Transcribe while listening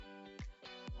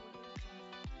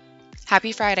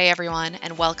Happy Friday, everyone,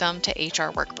 and welcome to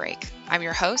HR Work Break. I'm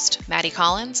your host, Maddie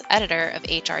Collins, editor of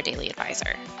HR Daily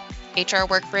Advisor. HR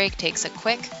Work Break takes a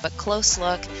quick but close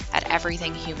look at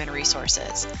everything human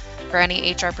resources. For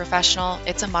any HR professional,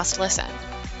 it's a must listen.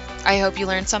 I hope you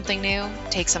learned something new,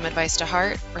 take some advice to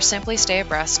heart, or simply stay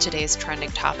abreast of today's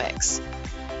trending topics.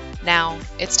 Now,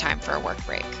 it's time for a work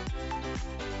break.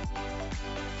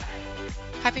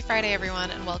 Happy Friday,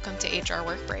 everyone, and welcome to HR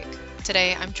Work Break.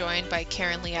 Today, I'm joined by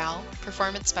Karen Leal,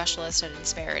 Performance Specialist at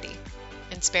Insperity.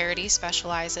 Insperity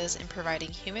specializes in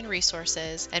providing human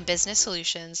resources and business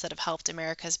solutions that have helped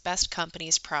America's best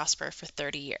companies prosper for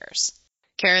 30 years.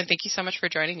 Karen, thank you so much for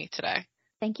joining me today.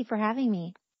 Thank you for having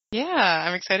me. Yeah,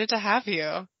 I'm excited to have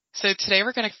you. So today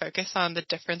we're going to focus on the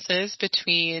differences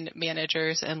between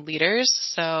managers and leaders.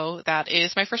 So that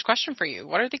is my first question for you.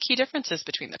 What are the key differences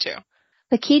between the two?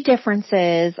 The key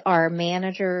differences are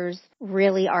managers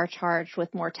really are charged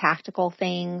with more tactical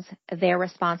things. Their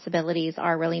responsibilities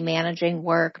are really managing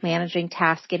work, managing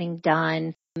tasks getting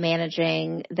done,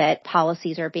 managing that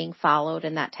policies are being followed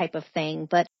and that type of thing.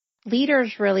 But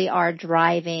leaders really are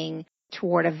driving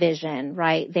toward a vision,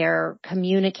 right? They're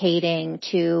communicating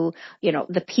to,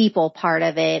 the people part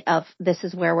of it of this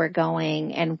is where we're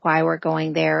going and why we're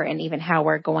going there and even how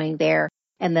we're going there.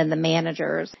 And then the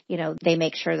managers, they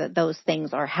make sure that those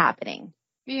things are happening.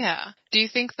 Yeah. Do you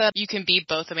think that you can be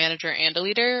both a manager and a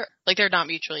leader? Like they're not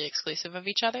mutually exclusive of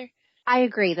each other? I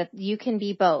agree that you can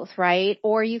be both, right?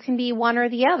 Or you can be one or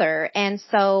the other. And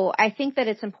so I think that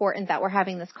it's important that we're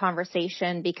having this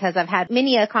conversation because I've had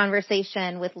many a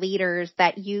conversation with leaders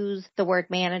that use the word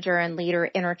manager and leader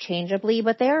interchangeably,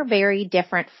 but they are very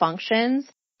different functions.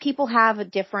 People have a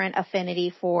different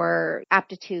affinity for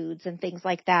aptitudes and things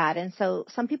like that. And so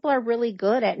some people are really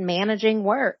good at managing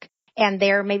work and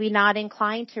they're maybe not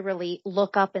inclined to really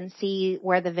look up and see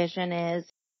where the vision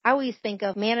is. I always think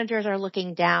of managers are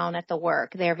looking down at the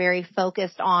work. They're very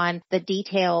focused on the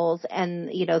details and,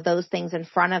 those things in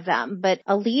front of them. But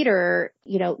a leader,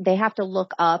 they have to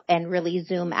look up and really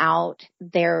zoom out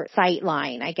their sight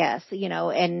line, I guess,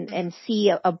 and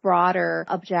see a broader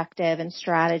objective and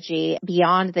strategy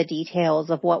beyond the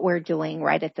details of what we're doing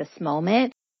right at this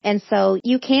moment. And so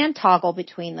you can toggle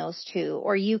between those two,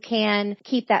 or you can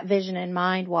keep that vision in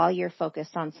mind while you're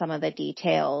focused on some of the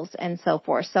details and so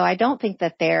forth. So I don't think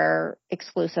that they're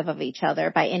exclusive of each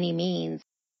other by any means.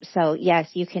 So yes,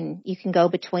 you can go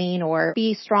between or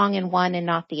be strong in one and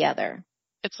not the other.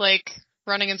 It's like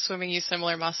running and swimming use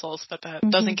similar muscles, but that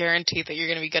doesn't guarantee that you're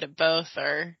going to be good at both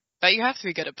or that you have to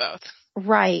be good at both.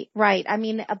 Right. I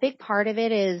mean, a big part of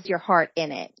it is your heart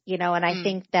in it, and I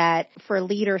think that for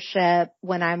leadership,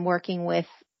 when I'm working with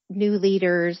new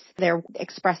leaders, they're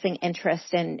expressing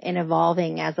interest in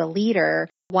evolving as a leader.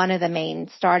 One of the main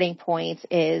starting points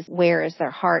is where is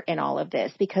their heart in all of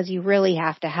this? Because you really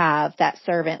have to have that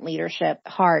servant leadership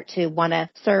heart to want to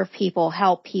serve people,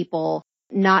 help people,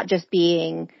 not just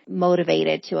being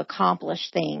motivated to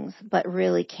accomplish things, but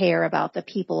really care about the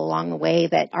people along the way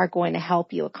that are going to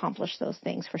help you accomplish those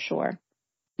things for sure.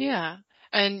 Yeah.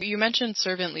 And you mentioned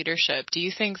servant leadership. Do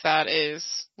you think that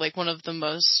is like one of the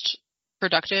most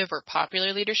productive or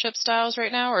popular leadership styles right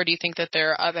now? Or do you think that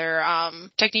there are other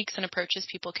techniques and approaches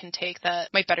people can take that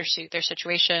might better suit their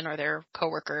situation or their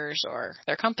coworkers or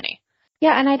their company?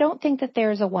 Yeah, and I don't think that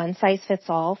there's a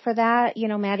one-size-fits-all for that.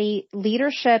 Maddie,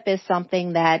 leadership is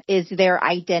something that is their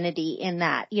identity in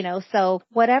that, so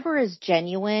whatever is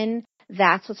genuine,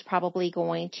 that's what's probably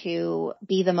going to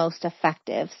be the most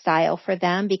effective style for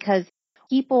them because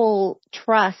people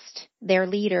trust their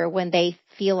leader when they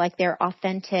feel like they're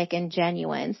authentic and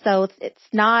genuine. So it's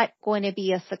not going to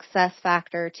be a success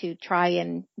factor to try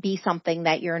and be something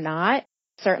that you're not.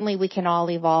 Certainly we can all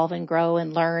evolve and grow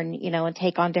and learn, and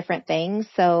take on different things.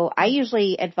 So I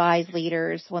usually advise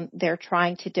leaders when they're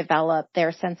trying to develop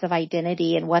their sense of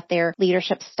identity and what their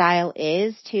leadership style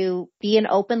is to be an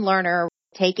open learner,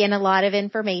 take in a lot of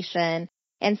information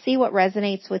and see what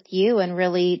resonates with you and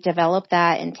really develop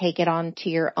that and take it on to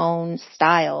your own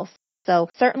styles. So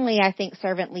certainly I think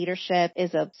servant leadership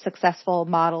is a successful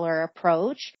model or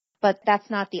approach, but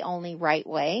that's not the only right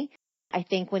way. I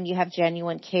think when you have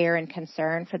genuine care and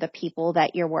concern for the people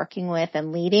that you're working with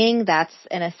and leading, that's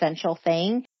an essential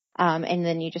thing. And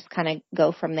then you just kind of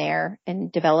go from there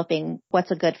and developing what's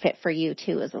a good fit for you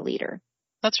too as a leader.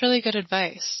 That's really good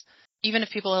advice. Even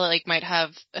if people might have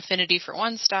affinity for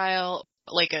one style,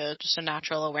 just a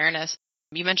natural awareness.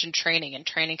 You mentioned training, and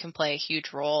training can play a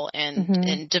huge role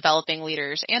in developing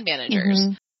leaders and managers.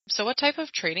 So what type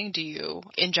of training do you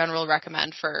in general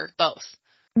recommend for both?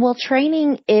 Well,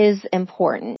 training is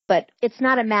important, but it's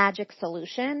not a magic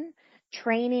solution.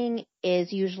 Training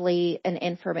is usually an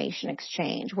information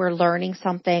exchange. We're learning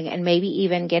something and maybe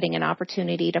even getting an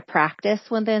opportunity to practice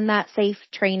within that safe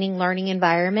training learning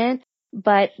environment.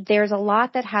 But there's a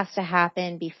lot that has to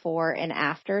happen before and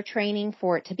after training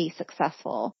for it to be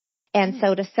successful. And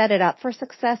so to set it up for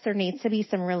success, there needs to be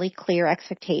some really clear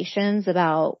expectations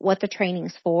about what the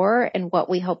training's for and what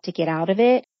we hope to get out of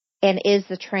it. And is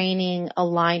the training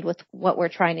aligned with what we're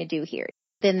trying to do here?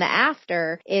 Then the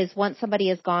after is once somebody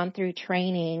has gone through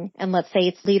training, and let's say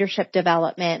it's leadership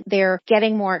development, they're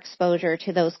getting more exposure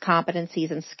to those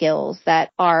competencies and skills that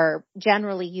are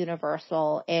generally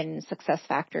universal in success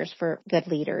factors for good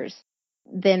leaders.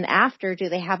 Then after, do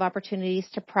they have opportunities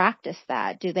to practice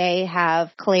that? Do they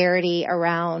have clarity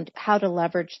around how to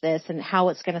leverage this and how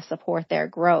it's going to support their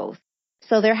growth?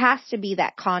 So there has to be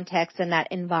that context and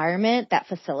that environment that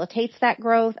facilitates that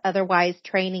growth. Otherwise,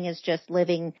 training is just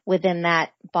living within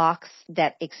that box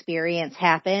that experience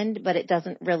happened, but it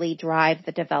doesn't really drive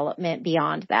the development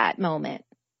beyond that moment.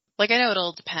 Like, I know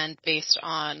it'll depend based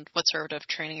on what sort of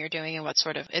training you're doing and what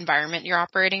sort of environment you're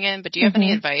operating in, but do you have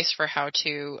any advice for how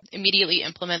to immediately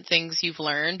implement things you've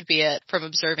learned, be it from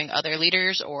observing other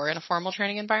leaders or in a formal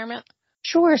training environment?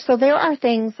 Sure. So there are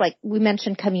things like we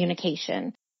mentioned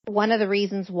communication. One of the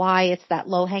reasons why it's that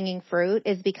low-hanging fruit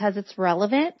is because it's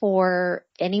relevant for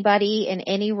anybody in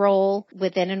any role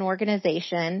within an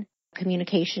organization.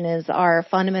 Communication is our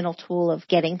fundamental tool of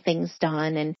getting things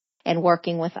done and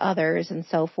working with others and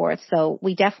so forth. So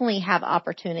we definitely have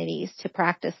opportunities to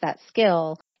practice that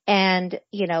skill. And,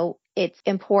 it's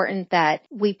important that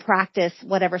we practice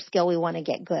whatever skill we want to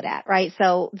get good at, right?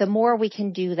 So the more we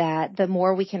can do that, the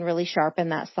more we can really sharpen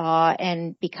that saw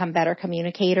and become better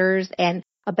communicators. And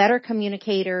a better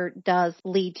communicator does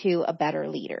lead to a better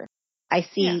leader. I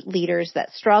see leaders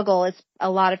that struggle. It's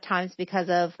a lot of times because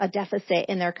of a deficit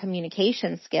in their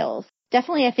communication skills.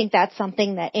 Definitely, I think that's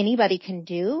something that anybody can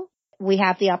do. We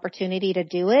have the opportunity to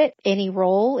do it, any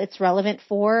role it's relevant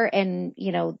for. And,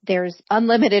 there's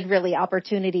unlimited really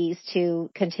opportunities to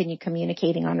continue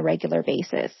communicating on a regular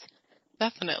basis.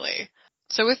 Definitely.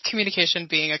 So with communication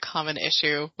being a common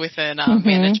issue within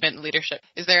management and leadership,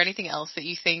 is there anything else that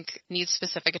you think needs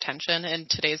specific attention in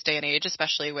today's day and age,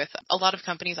 especially with a lot of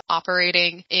companies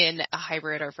operating in a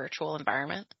hybrid or virtual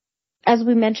environment? As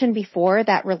we mentioned before,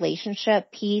 that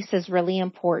relationship piece is really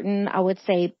important. I would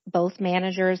say both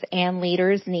managers and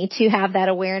leaders need to have that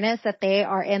awareness that they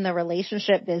are in the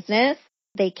relationship business.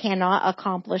 They cannot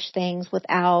accomplish things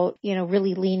without,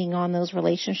 really leaning on those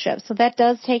relationships. So that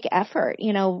does take effort.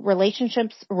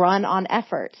 Relationships run on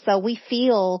effort. So we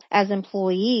feel as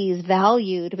employees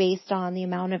valued based on the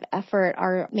amount of effort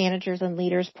our managers and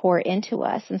leaders pour into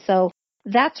us. And so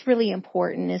that's really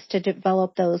important, is to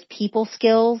develop those people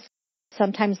skills.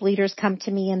 Sometimes leaders come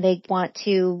to me and they want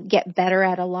to get better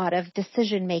at a lot of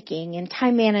decision making and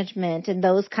time management and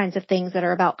those kinds of things that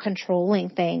are about controlling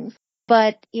things.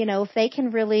 But, if they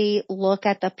can really look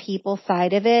at the people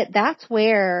side of it, that's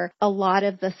where a lot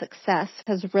of the success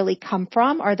has really come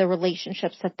from, are the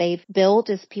relationships that they've built,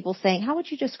 is people saying, how would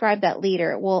you describe that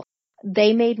leader? Well,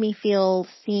 they made me feel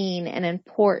seen and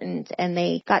important, and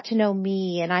they got to know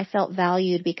me, and I felt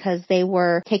valued because they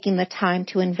were taking the time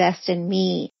to invest in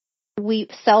me. We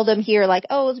seldom hear like,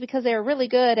 oh, it's because they're really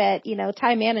good at,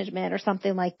 time management or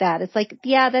something like that. It's like,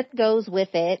 yeah, that goes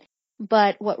with it.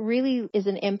 But what really is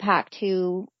an impact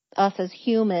to us as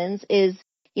humans is,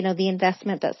 the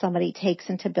investment that somebody takes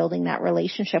into building that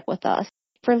relationship with us.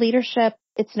 For leadership,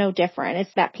 it's no different.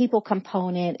 It's that people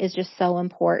component is just so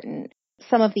important.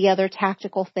 Some of the other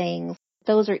tactical things,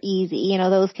 those are easy.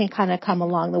 Those can kind of come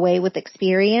along the way with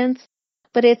experience.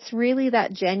 But it's really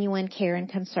that genuine care and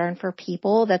concern for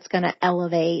people that's going to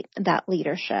elevate that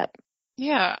leadership.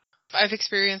 Yeah, I've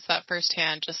experienced that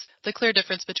firsthand, just the clear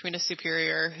difference between a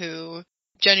superior who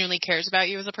genuinely cares about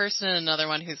you as a person and another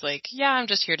one who's like, yeah, I'm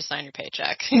just here to sign your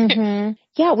paycheck.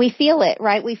 Yeah, we feel it,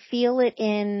 right? We feel it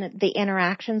in the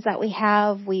interactions that we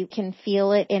have. We can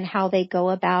feel it in how they go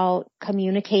about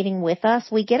communicating with us.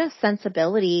 We get a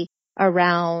sensibility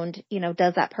around,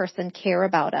 does that person care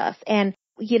about us? And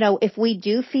if we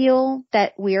do feel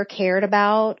that we're cared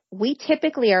about, we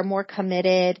typically are more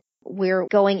committed. We're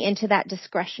going into that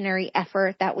discretionary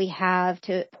effort that we have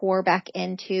to pour back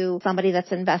into somebody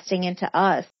that's investing into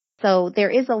us. So there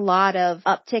is a lot of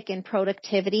uptick in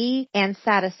productivity and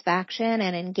satisfaction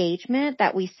and engagement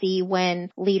that we see when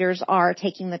leaders are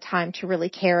taking the time to really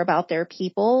care about their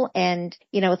people. And,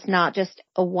 it's not just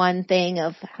a one thing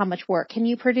of how much work can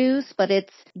you produce, but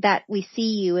it's that we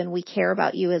see you and we care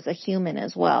about you as a human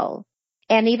as well.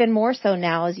 And even more so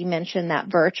now, as you mentioned, that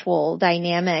virtual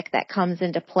dynamic that comes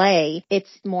into play, it's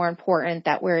more important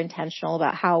that we're intentional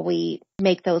about how we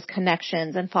make those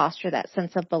connections and foster that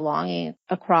sense of belonging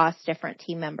across different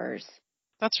team members.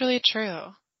 That's really true.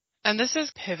 And this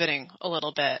is pivoting a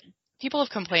little bit. People have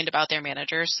complained about their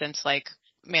managers since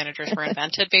managers were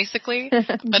invented, basically.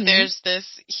 But there's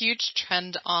this huge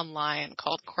trend online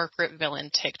called corporate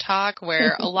villain TikTok,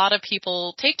 where a lot of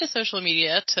people take to social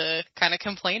media to kind of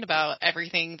complain about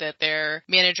everything that their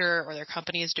manager or their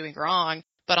company is doing wrong.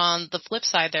 But on the flip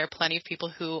side, there are plenty of people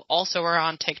who also are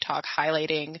on TikTok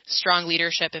highlighting strong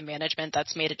leadership and management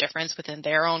that's made a difference within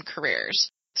their own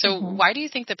careers. So why do you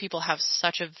think that people have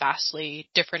such a vastly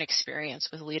different experience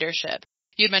with leadership?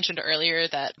 You had mentioned earlier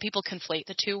that people conflate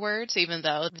the two words, even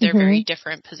though they're very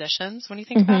different positions when you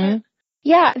think about it.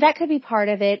 Yeah, that could be part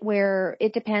of it, where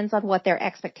it depends on what their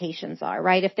expectations are,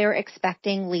 right? If they're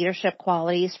expecting leadership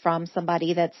qualities from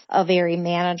somebody that's a very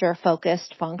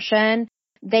manager-focused function,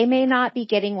 they may not be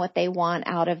getting what they want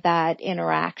out of that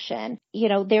interaction.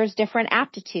 There's different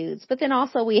aptitudes, but then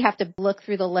also we have to look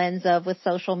through the lens of, with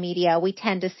social media, we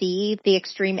tend to see the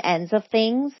extreme ends of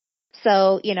things.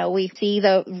 So, we see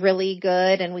the really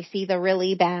good and we see the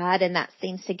really bad, and that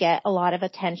seems to get a lot of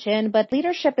attention. But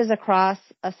leadership is across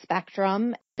a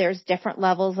spectrum. There's different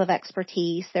levels of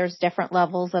expertise. There's different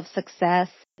levels of success.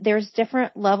 There's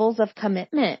different levels of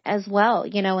commitment as well,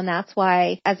 and that's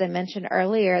why, as I mentioned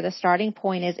earlier, the starting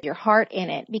point is your heart in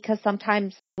it, because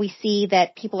sometimes we see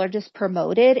that people are just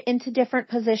promoted into different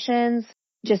positions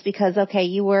just because, okay,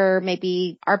 you were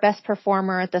maybe our best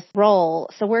performer at this role,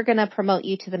 so we're going to promote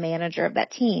you to the manager of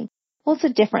that team. Well, it's a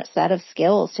different set of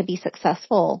skills to be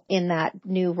successful in that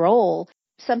new role.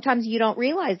 Sometimes you don't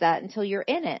realize that until you're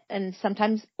in it. And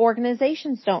sometimes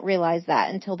organizations don't realize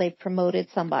that until they've promoted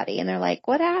somebody. And they're like,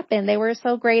 what happened? They were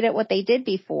so great at what they did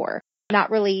before. Not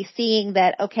really seeing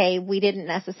that, okay, we didn't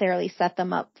necessarily set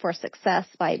them up for success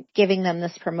by giving them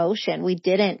this promotion. We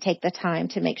didn't take the time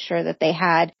to make sure that they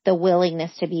had the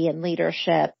willingness to be in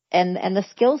leadership and the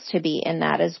skills to be in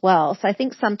that as well. So I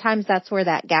think sometimes that's where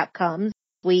that gap comes.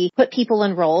 We put people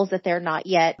in roles that they're not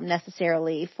yet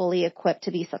necessarily fully equipped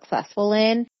to be successful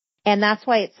in. And that's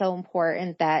why it's so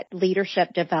important that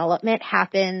leadership development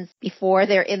happens before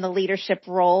they're in the leadership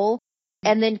role,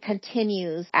 and then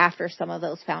continues after some of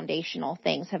those foundational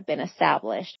things have been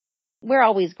established. We're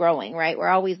always growing, right? We're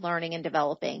always learning and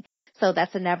developing. So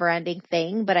that's a never-ending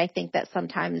thing. But I think that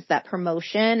sometimes that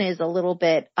promotion is a little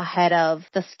bit ahead of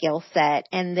the skill set.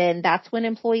 And then that's when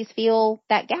employees feel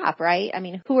that gap, right? I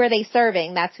mean, who are they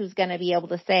serving? That's who's going to be able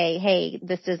to say, hey,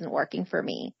 this isn't working for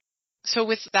me. So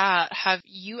with that, have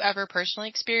you ever personally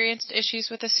experienced issues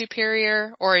with a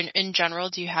superior, or in general,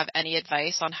 do you have any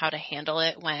advice on how to handle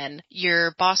it when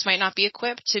your boss might not be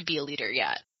equipped to be a leader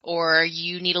yet, or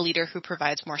you need a leader who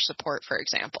provides more support, for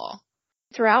example?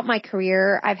 Throughout my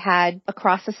career, I've had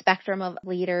across the spectrum of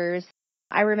leaders.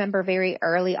 I remember very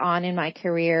early on in my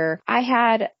career, I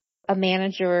had a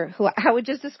manager who I would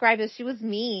just describe as she was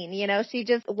mean. She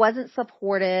just wasn't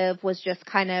supportive, was just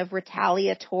kind of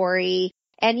retaliatory.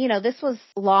 And, this was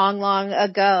long, long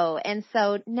ago. And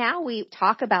so now we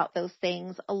talk about those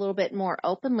things a little bit more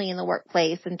openly in the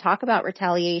workplace and talk about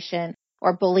retaliation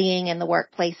or bullying in the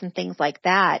workplace and things like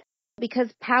that, because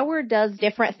power does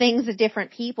different things to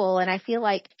different people. And I feel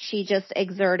like she just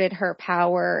exerted her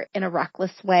power in a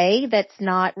reckless way that's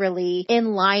not really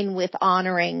in line with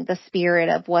honoring the spirit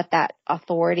of what that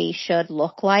authority should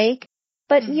look like.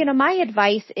 But, my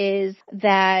advice is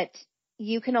that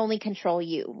you can only control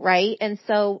you, right? And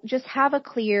so just have a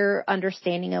clear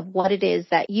understanding of what it is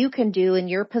that you can do in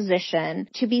your position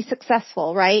to be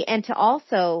successful, right? And to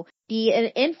also be an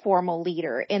informal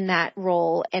leader in that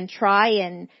role and try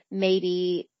and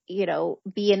maybe,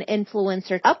 be an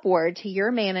influencer upward to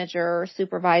your manager or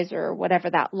supervisor or whatever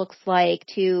that looks like,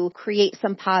 to create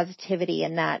some positivity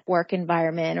in that work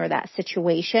environment or that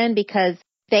situation, because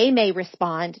they may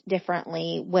respond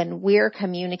differently when we're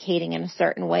communicating in a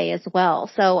certain way as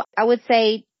well. So I would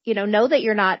say, know that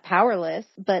you're not powerless,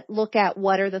 but look at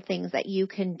what are the things that you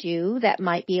can do that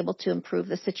might be able to improve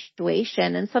the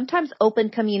situation. And sometimes open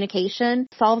communication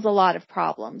solves a lot of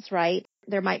problems, right?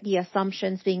 There might be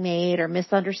assumptions being made or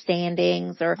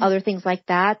misunderstandings or other things like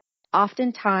that.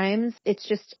 Oftentimes, it's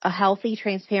just a healthy,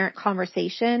 transparent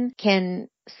conversation can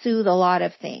soothe a lot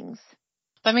of things.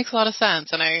 That makes a lot of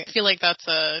sense. And I feel like that's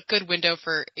a good window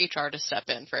for HR to step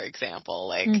in, for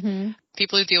example.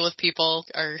 People who deal with people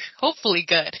are hopefully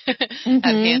good at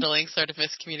handling sort of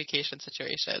miscommunication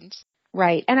situations.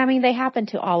 Right. And I mean, they happen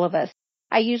to all of us.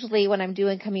 I usually, when I'm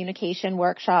doing communication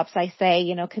workshops, I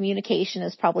say, communication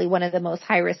is probably one of the most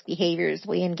high risk behaviors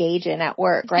we engage in at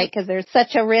work, right? Because there's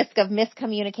such a risk of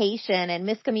miscommunication, and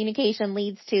miscommunication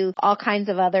leads to all kinds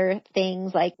of other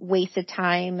things like wasted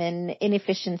time and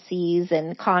inefficiencies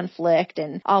and conflict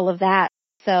and all of that.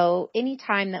 So any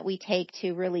time that we take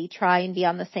to really try and be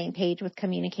on the same page with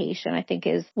communication, I think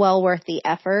is well worth the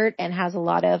effort and has a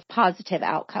lot of positive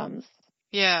outcomes.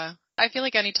 Yeah. I feel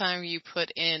like anytime you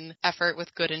put in effort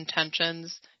with good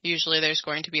intentions, usually there's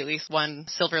going to be at least one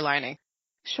silver lining.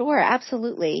 Sure,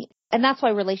 absolutely. And that's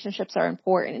why relationships are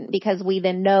important, because we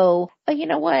then know, oh, you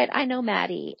know what? I know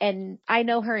Maddie and I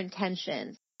know her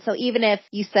intentions. So even if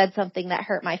you said something that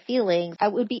hurt my feelings,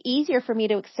 it would be easier for me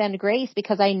to extend grace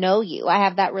because I know you. I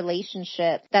have that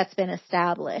relationship that's been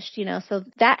established, so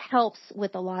that helps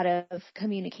with a lot of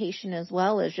communication as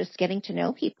well as just getting to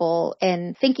know people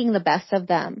and thinking the best of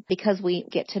them, because we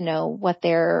get to know what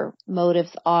their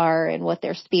motives are and what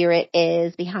their spirit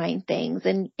is behind things.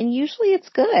 And usually it's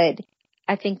good.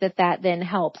 I think that then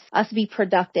helps us be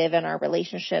productive in our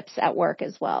relationships at work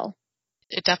as well.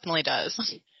 It definitely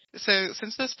does. So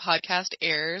since this podcast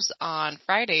airs on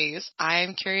Fridays,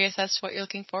 I'm curious as to what you're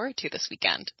looking forward to this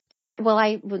weekend. Well,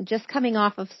 I was just coming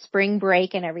off of spring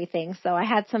break and everything, so I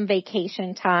had some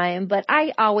vacation time, but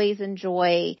I always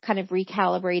enjoy kind of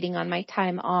recalibrating on my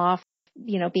time off,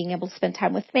 being able to spend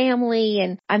time with family.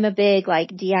 And I'm a big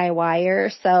DIYer,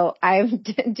 so I'm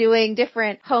doing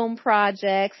different home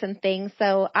projects and things.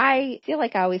 So I feel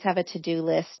like I always have a to-do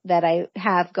list that I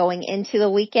have going into the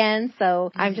weekend.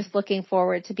 So I'm just looking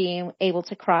forward to being able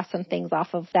to cross some things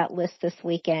off of that list this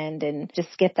weekend and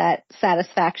just get that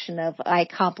satisfaction of I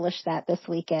accomplished that this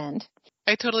weekend.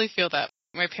 I totally feel that.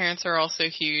 My parents are also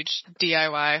huge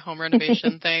DIY home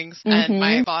renovation things, and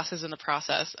my boss is in the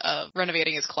process of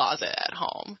renovating his closet at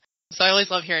home. So I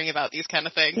always love hearing about these kind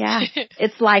of things. Yeah,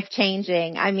 it's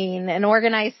life-changing. I mean, an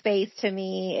organized space to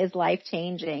me is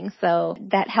life-changing. So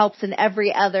that helps in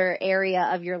every other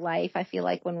area of your life. I feel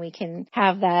like when we can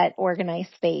have that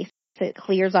organized space, it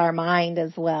clears our mind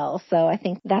as well. So I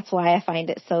think that's why I find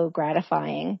it so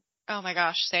gratifying. Oh my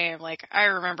gosh, same. I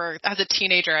remember as a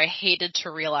teenager, I hated to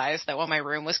realize that when my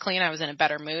room was clean, I was in a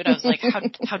better mood. I was like,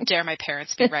 how dare my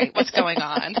parents be right? What's going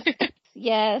on?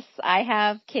 Yes, I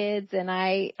have kids and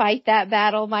I fight that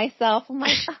battle myself. I'm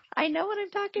like, I know what I'm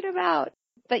talking about.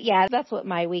 But yeah, that's what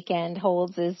my weekend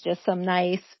holds, is just some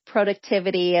nice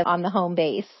productivity on the home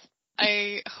base.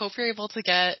 I hope you're able to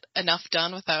get enough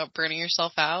done without burning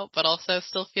yourself out, but also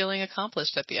still feeling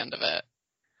accomplished at the end of it.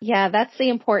 Yeah, that's the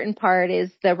important part, is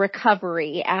the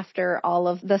recovery after all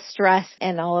of the stress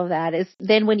and all of that. Is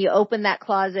then when you open that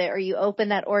closet or you open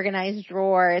that organized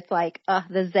drawer, it's like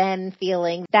the Zen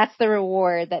feeling. That's the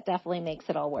reward that definitely makes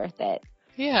it all worth it.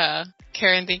 Yeah.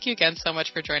 Karen, thank you again so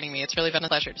much for joining me. It's really been a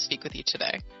pleasure to speak with you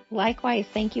today. Likewise.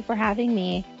 Thank you for having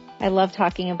me. I love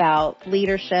talking about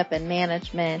leadership and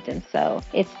management, and so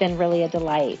it's been really a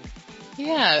delight.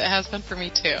 Yeah, it has been for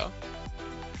me too.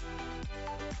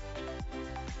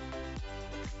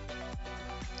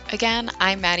 Again,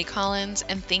 I'm Maddie Collins,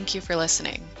 and thank you for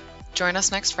listening. Join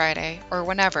us next Friday or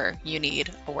whenever you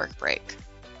need a work break.